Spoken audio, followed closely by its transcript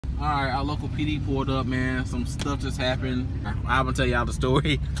Alright, our local PD pulled up, man. Some stuff just happened. I'm gonna tell y'all the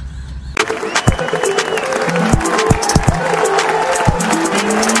story.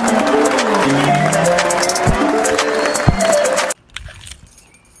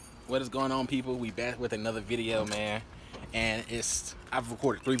 What is going on, people? We back with another video, man. And I've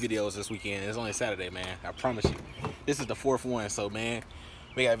recorded 3 videos this weekend. It's only Saturday, man. I promise you. This is the 4th one, so man,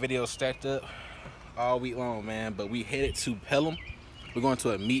 we got videos stacked up all week long, man. But we headed to Pelham. We're going to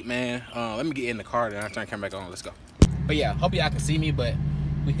a meet, man. Let me get in the car, then I'll turn the camera back on. Let's go. But yeah, hope y'all can see me, but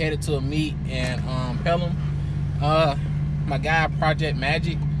we headed to a meet in Pelham. My guy, Project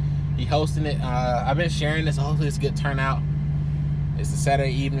Magic, he hosting it. I've been sharing this. Hopefully it's a good turnout. It's a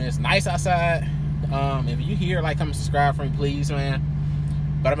Saturday evening. It's nice outside. If you here, like, comment, subscribe for me, please, man.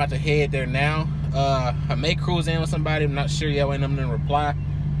 But I'm about to head there now. I may cruise in with somebody. I'm not sure yet when I'm gonna reply.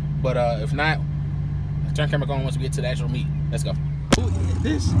 But if not, I'll turn the camera on once we get to the actual meet. Let's go. I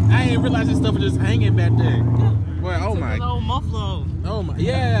didn't realize this stuff was just hanging back there. Yeah. Well, oh my. Old muffler. Oh my.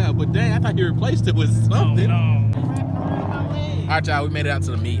 Yeah, but dang, I thought you replaced it with something. Oh, no. Alright, y'all, we made it out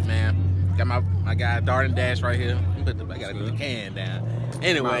to the meet, man. Got my guy Darden Dash right here. I gotta put the can down.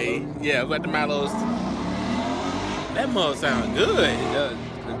 Anyway, yeah, we got the Milos. That mug sounds good.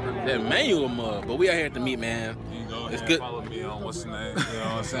 That manual mug. But we out here at the meet, man. It's good. Follow me on what's the name? You know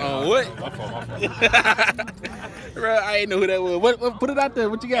what I'm saying? On what? My fault. Bro, I ain't know who that was. What? Put it out there.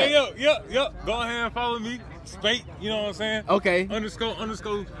 What you got? Hey, yo. Go ahead and follow me. Spate, you know what I'm saying? Okay. __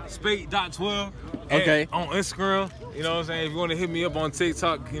 Spate.12. Okay. On Instagram, you know what I'm saying? If you want to hit me up on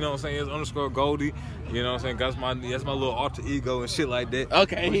TikTok, you know what I'm saying? It's _Goldie. You know what I'm saying? That's my little alter ego and shit like that.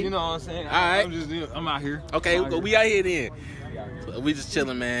 Okay. But you know what I'm saying? All right. I'm out here. Okay, we out here then. So we just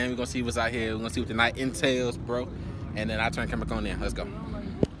chilling, man. We're gonna see what's out here. We're gonna see what the night entails, bro. And then I'll turn the camera on there. Let's go.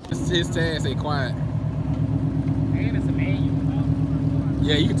 His tag say quiet. And it's a manual.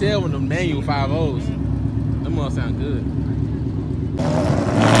 Yeah, you can tell when the manual 5.0s. Them must sound good.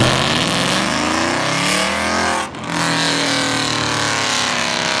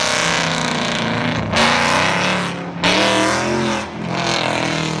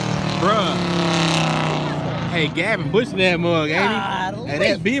 Bruh. Hey, Gavin pushing that mug, ain't he? Hey,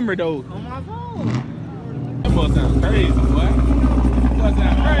 that Beamer though. On my phone. That must sound crazy, boy. That must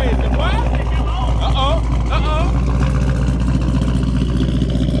sound crazy, boy. Uh-oh.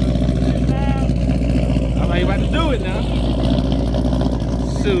 I'm like, about to do it now.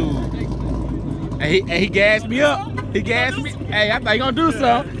 Shoot. Hey, he gassed me up. He gassed me. Hey, I thought he gonna do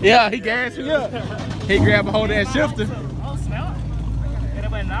something. Yeah, he gassed me up. He grabbed a hold of that shifter. Oh, smell it.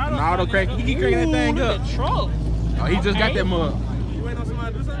 An auto crack. He keep cracking that thing up. Truck. Oh, he just got that mug. You waiting on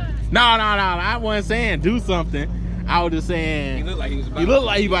somebody to do something? No. I wasn't saying do something. I was just saying He looked like he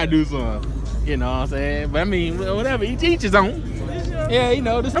was about to do something. You know what I'm saying? But I mean, whatever. Each his own. Yeah, you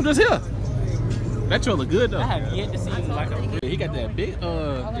know, I'm just here. That truck look good though. I have yet to see like a. He got that big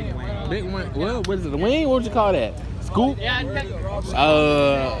one. Well, what is it? A wing? What would you call that? Scoop? Yeah,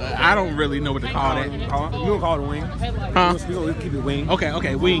 I don't really know what to call that. You gonna call it a wing? Huh? We gonna keep it wing.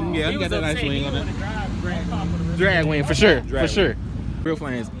 Okay, wing. Yeah, he got that nice wing on it. Drag wing for sure. Real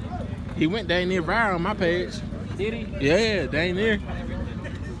flames. He went down near viral on my page. Did he? Yeah, dang near.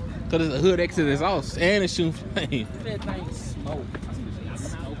 Cause it's a hood exit exhaust and it's shooting flame. That thing smoke.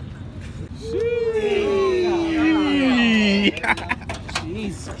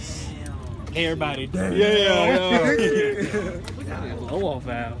 Jesus. Everybody dead. Yeah. We got a blow off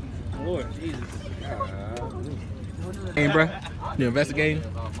valve. Lord Jesus. Hey, bro. You investigating?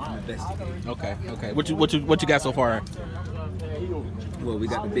 Okay. What you got so far? Well, we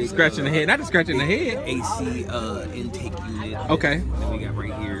got the big Scratching the head. Not the scratching the head. AC intake unit. Okay. Then we got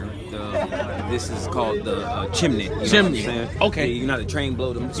right here. This is called the chimney. You know Chimney. what I'm saying? Okay. Yeah, you know how the train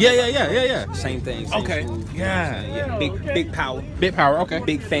blow them. Yeah. Same thing. Same Okay. Food, Yeah. Big power. Big power. Okay.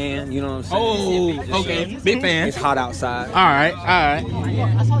 Big fan. You know what I'm saying? Oh. Okay. Big fan. It's hot outside. All right.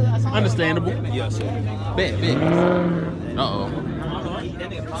 Understandable. Yes, sir. Bet. Uh-oh.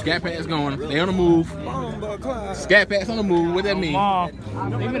 Scat Pack's going. They on the move. Scat Pack's on the move. What that mean? He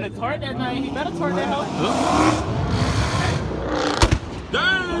better torque that thing. He better torque that hoe.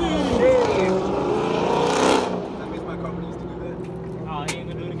 Dang! Oh, he ain't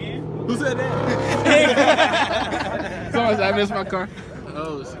gonna do it again? Who said that? Someone said I missed my car.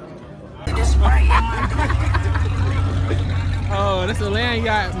 Oh, that's a land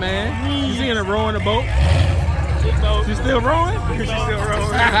yacht, man. You seeing her rowing the boat? She's still rowing? She's still rowing.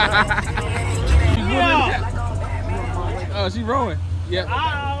 Oh, she's rowing. Yep.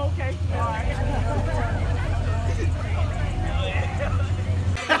 Ah, okay. All right.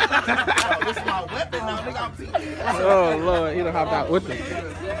 This is my weapon now, nigga. Oh Lord, he done hopped out with them.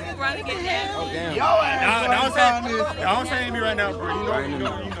 Run and get that. Oh damn. Don't say me right now, bro. You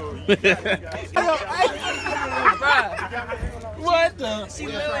know. What the? She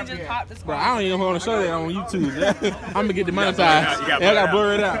literally just popped the Bro, squad. I don't even want to show that on YouTube. I'm gonna get demonetized. I gotta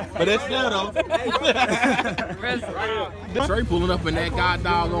blur it out. But that's still though. Straight pulling up in that god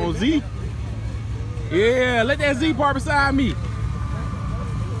dog on Z. Yeah, let that Z park beside me.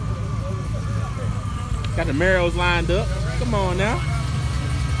 Got the Marrows lined up. Come on now.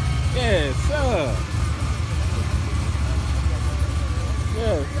 Yes, sir.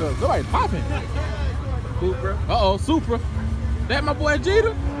 Yes, sir. Somebody popping. Supra. Uh-oh, Supra. That my boy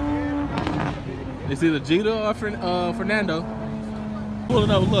Jeter? It's either Jeter or Fernando. Pulling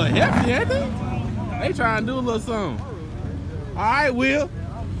up a little hefty, ain't they? They trying to do a little something. All right, Will.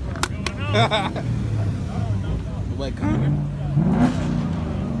 Wait, Connor.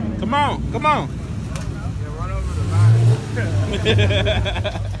 Come on, come on. Run over the line.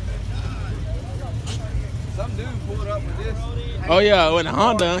 Some dude pulled up with this. Oh yeah, in the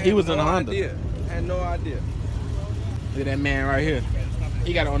Honda. He was in the Honda. Idea. Had no idea. Look at that man right here.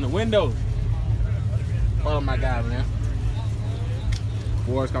 He got it on the window. Oh my God, man.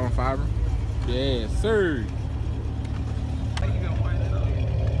 Forest carbon fiber. Yes, sir.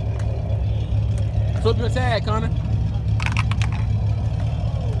 Flip your tag, Connor.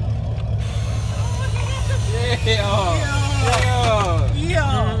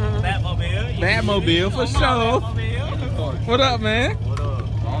 Yeah. Batmobile for sure. What up, man? What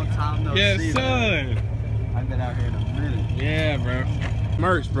up? Long time no Yes, see, sir. man. I've been out here in a minute. Yeah, bro.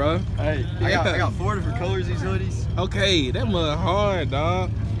 Merch, bro. Hey, I got 4 different colors these hoodies. Okay, that mud hard,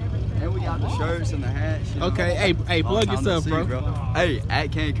 dog. And we got the shirts and the hats. You know. Okay, hey, Long plug time yourself, no see, bro. Hey,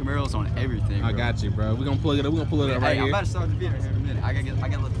 at Kane Camaro's on everything, bro. I got you, bro. We're gonna plug it up. We're gonna pull it up right I'm here. about to start the video here in a minute. I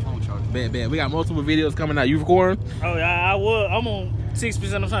gotta let the phone charge. Bet. We got multiple videos coming out. You recording? Oh, yeah, I would. I'm on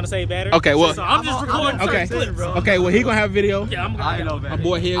 6%. I'm trying to save battery. Okay, well. So I'm just recording Okay. certain clips. Okay, well, he gonna have a video. Yeah, I'm I going know, to man. My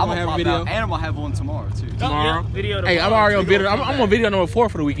boy here gonna have a video. And I'm gonna have one tomorrow too. Tomorrow. Video Hey, I'm already on video. I'm on video number 4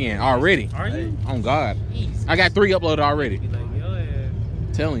 for the weekend already. Are you? On God. Easy. I got 3 uploaded already. Be like, yo, yeah.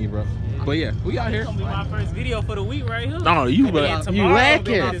 Telling you, bro. But yeah, we out here. It's gonna be my first video for the week right here. No, you And then you tomorrow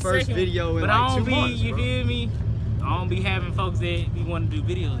lacking. will be the First second. video in But like I don't 2 be, months, you bro. feel me? I don't be having folks that be want to do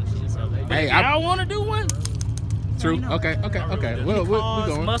videos and shit. So, but Hey, if y'all want to do one? True. Okay. We're Cars,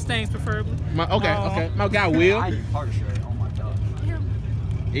 going. Mustangs preferably. Okay. My guy Will. I need party shirt. Oh my god.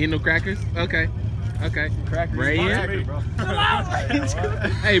 Eating no crackers. Okay. Crackers. Ray in? Cracker, bro.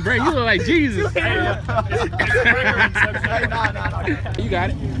 Hey, Bray, you look like Jesus. Hey, nah. You got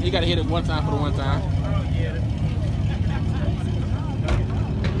it. You gotta hit it one time for the one time.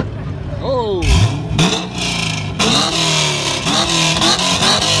 Oh.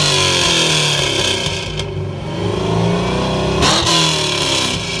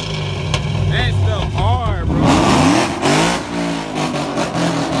 That's so hard, bro.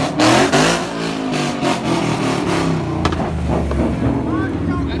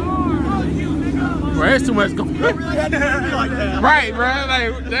 Bro, there's too much going on. Right, bro.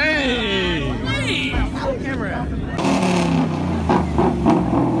 Like, dang.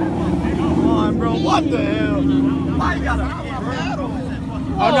 Come on, bro. What the hell? Why you got a paddle?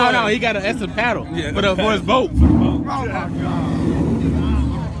 Oh, no. He got that's a paddle for his boat. Oh my god.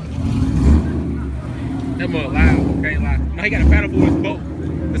 That mother loud. Can't lie. No, he got a paddle for his boat.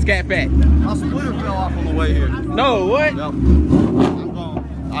 The Scat Pack. My splitter fell off on the way here. No, what? Yep. I'm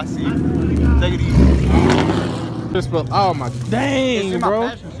gone. I see. Take it easy. Just fell. Oh my, It's dang, in my bro.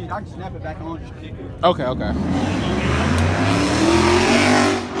 passenger seat. I can snap it back on. Just kick it. Okay. I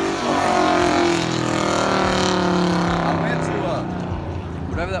went to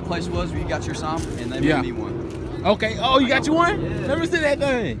whatever that place was where you got your sign, and they Yeah. made me one. Okay. Oh, you got you one? Yeah. Let me see that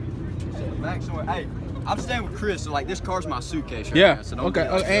thing. Back somewhere. Hey, I'm staying with Chris, so like this car's my suitcase right Yeah. now. So don't Okay.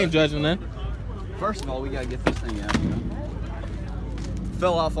 get I ain't judging that. First of all, we gotta get this thing out. You know?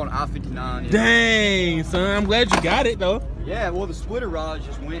 Fell off on I-59. You know? Dang, son. I'm glad you got it though. Yeah, well the splitter rod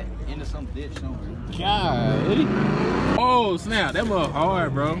just went into some ditch somewhere. God. Oh snap! That mother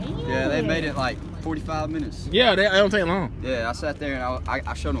hard, bro. Yeah, they made it like 45 minutes. Yeah, that don't take long. Yeah, I sat there and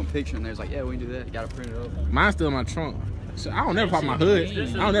I showed them a picture and they was like, yeah, we can do that. You gotta print it up. Mine's still in my trunk. So I don't never pop my hood. I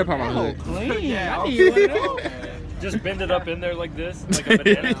don't never pop my hood. Yeah, Just bend it up in there like this, like a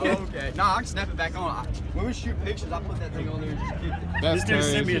banana. okay. Nah, I can snap it back on. When we shoot pictures, I put that thing on there and just kick it. That's This dude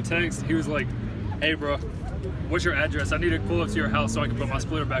sent me a crazy. text. He was like, "Hey, bro, what's your address? I need to pull up to your house so I can put my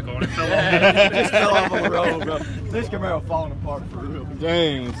splitter back on." It fell off. Just fell off on the road, bro. This Camaro falling apart for real.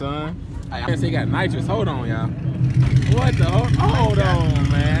 Dang, son. Hey, I guess he got nitrous. Hold on, y'all. What the? Hold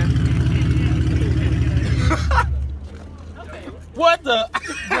on, man. What the?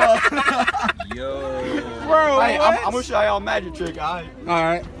 Yo. Bro, Hey, what? I'm gonna show y'all a magic trick, alright?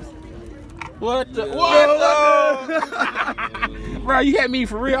 Alright. What the? What the? Bro, you had me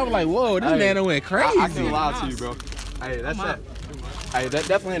for real. I was like, whoa, this man done went crazy. I can't lie to you, bro. Hey, that's that. Hey, that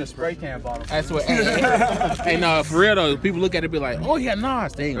definitely ain't a spray can bottle. That's what. Hey, no, for real though. People look at it and be like, oh yeah,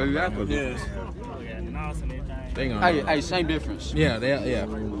 Nas. They ain't gonna. Exactly. Yeah, Nas and everything. They gonna. Hey, same difference. Yeah,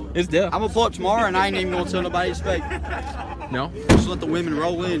 it's there. I'm gonna pull up tomorrow and I ain't even gonna tell nobody it's fake. No. Just let the women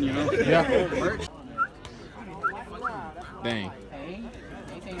roll in, you know? Yeah. Dang.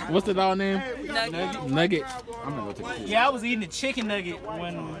 What's the dog name? Nugget. I'm gonna go take a picture. Yeah, I was eating a chicken nugget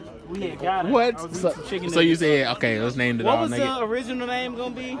when we had got it. What? I was So, eating chicken so you nuggets. said, okay, let's name the What dog was Nugget. the original name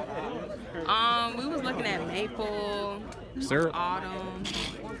gonna be? We was looking at maple, Syrup? autumn.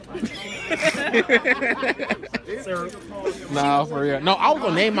 Syrup. No, for real. No, I was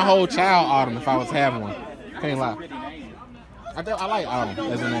gonna name my whole child Autumn if I was having one. Can't lie. I like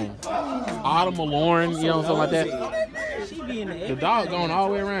Autumn as a name. Autumn or Lauren, you know, something like that. She be in the The dog going all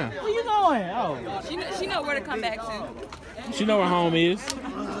the way around. Where you going? Oh. She know where to come back to. She know where home is. Okay,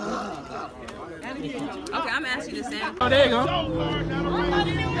 I'm gonna ask you the same. Oh, there you go.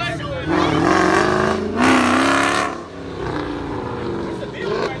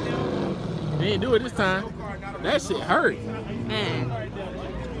 He didn't do it this time. That shit hurt. Man.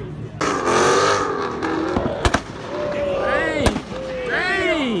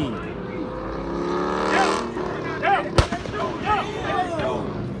 Dang.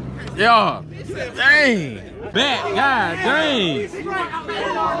 Yeah. Dang. Back. God dang.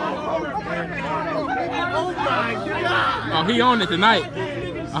 Oh, he on it tonight.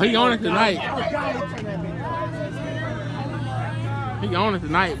 He on it tonight. He on it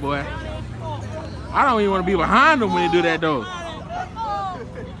tonight, boy. I don't even want to be behind him when he do that, though. I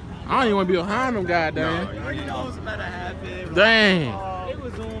don't even want to be behind him, goddamn. Dang. It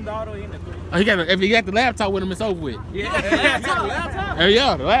was zoomed all the way in the Oh, if he got the laptop with him, it's over with. Yeah, the laptop. Hey,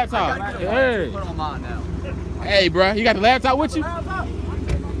 yeah, the laptop. Hey. Put on mine now. Hey, bro, you got the laptop with you?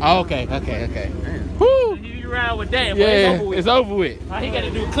 Oh, okay. Woo! You ride with that, Yeah, but it's over with. all he got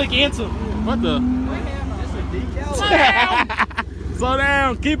to do is click into. What the? Slow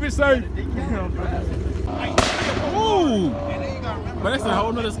down, keep it safe. Ooh! But that's a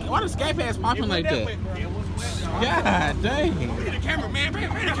whole nother. Why the scat pads popping like that? God dang. The camera, man. Bring the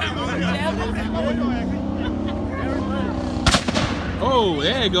camera. Oh,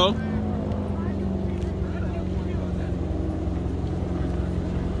 there you go.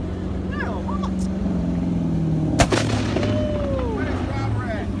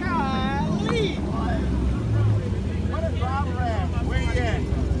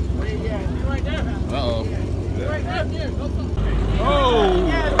 Uh-oh. Oh,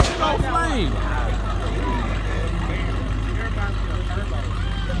 no flame.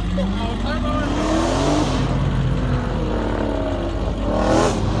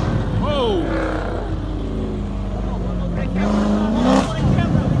 Whoa.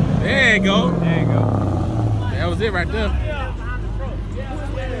 There you go. That was it right there.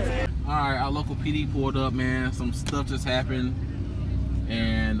 All right, our local PD pulled up, man. Some stuff just happened,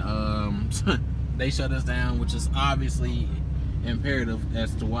 and they shut us down, which is obviously imperative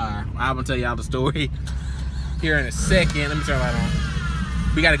as to why. I'm gonna tell y'all the story here in a second. Let me turn the light on.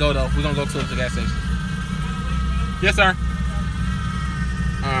 We gotta go though. We're gonna go to the gas station. Yes, sir.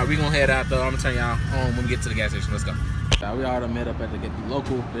 Alright, we gonna head out though. I'm gonna turn y'all on when we get to the gas station. Let's go. We all done met up at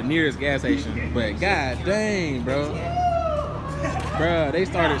the nearest gas station. But god dang, bro. Bruh, they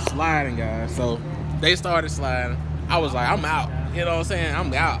started sliding, guys. So they started sliding. I was like, I'm out. You know what I'm saying?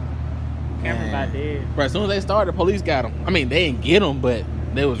 I'm out. Camera about dead. But as soon as they started, the police got them. I mean, they didn't get them, but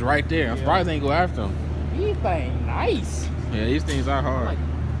they was right there. I'm surprised they didn't go after them. These things nice. Yeah, these things are hard.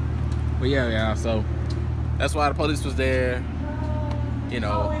 But yeah, so that's why the police was there. You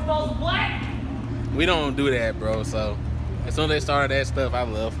know, we don't do that, bro. So as soon as they started that stuff, I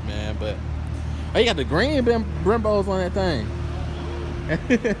left, man. But oh, you got the green Brimbos on that thing.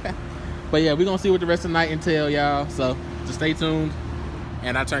 But yeah, we're gonna see what the rest of the night entail, y'all. So just stay tuned.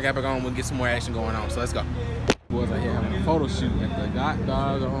 And I turn back on, we'll get some more action going on. So let's go. Boys out here having a photo shoot at the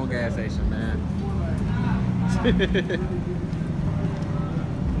doggone gas station, man.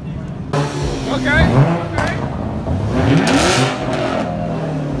 Okay.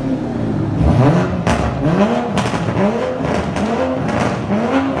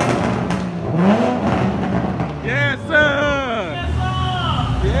 Yes, sir. Yes, sir.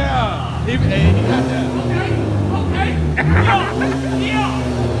 Yeah. He got that. Okay.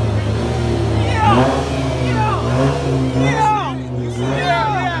 Alright,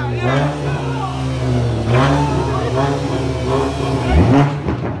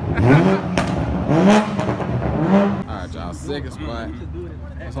 y'all, second spot.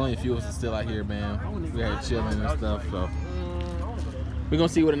 There's only a few of us still out here, man. We're here chilling and stuff, so we're gonna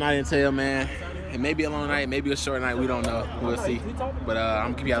see what the night entail, man. It may be a long night, maybe a short night, we don't know. We'll see. But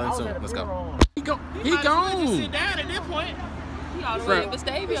I'm gonna keep y'all in soon. Let's go. He gone. Sit down at this point. He all the way in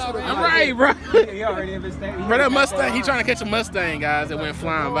Vestavia already. All right, bro. He already in Vestavia. Bro, that Mustang, he trying to catch a Mustang, guys, that went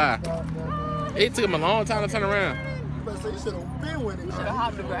flying by. It took him a long time to turn around. We should have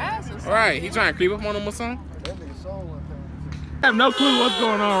hopped the grass or something. All right, he trying to creep up on him or something? I have no clue what's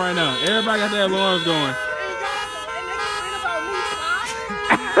going on right now. Everybody got their alarms going.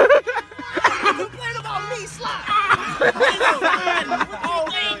 Complain about me, Slot.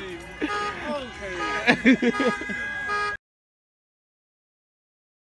 Okay.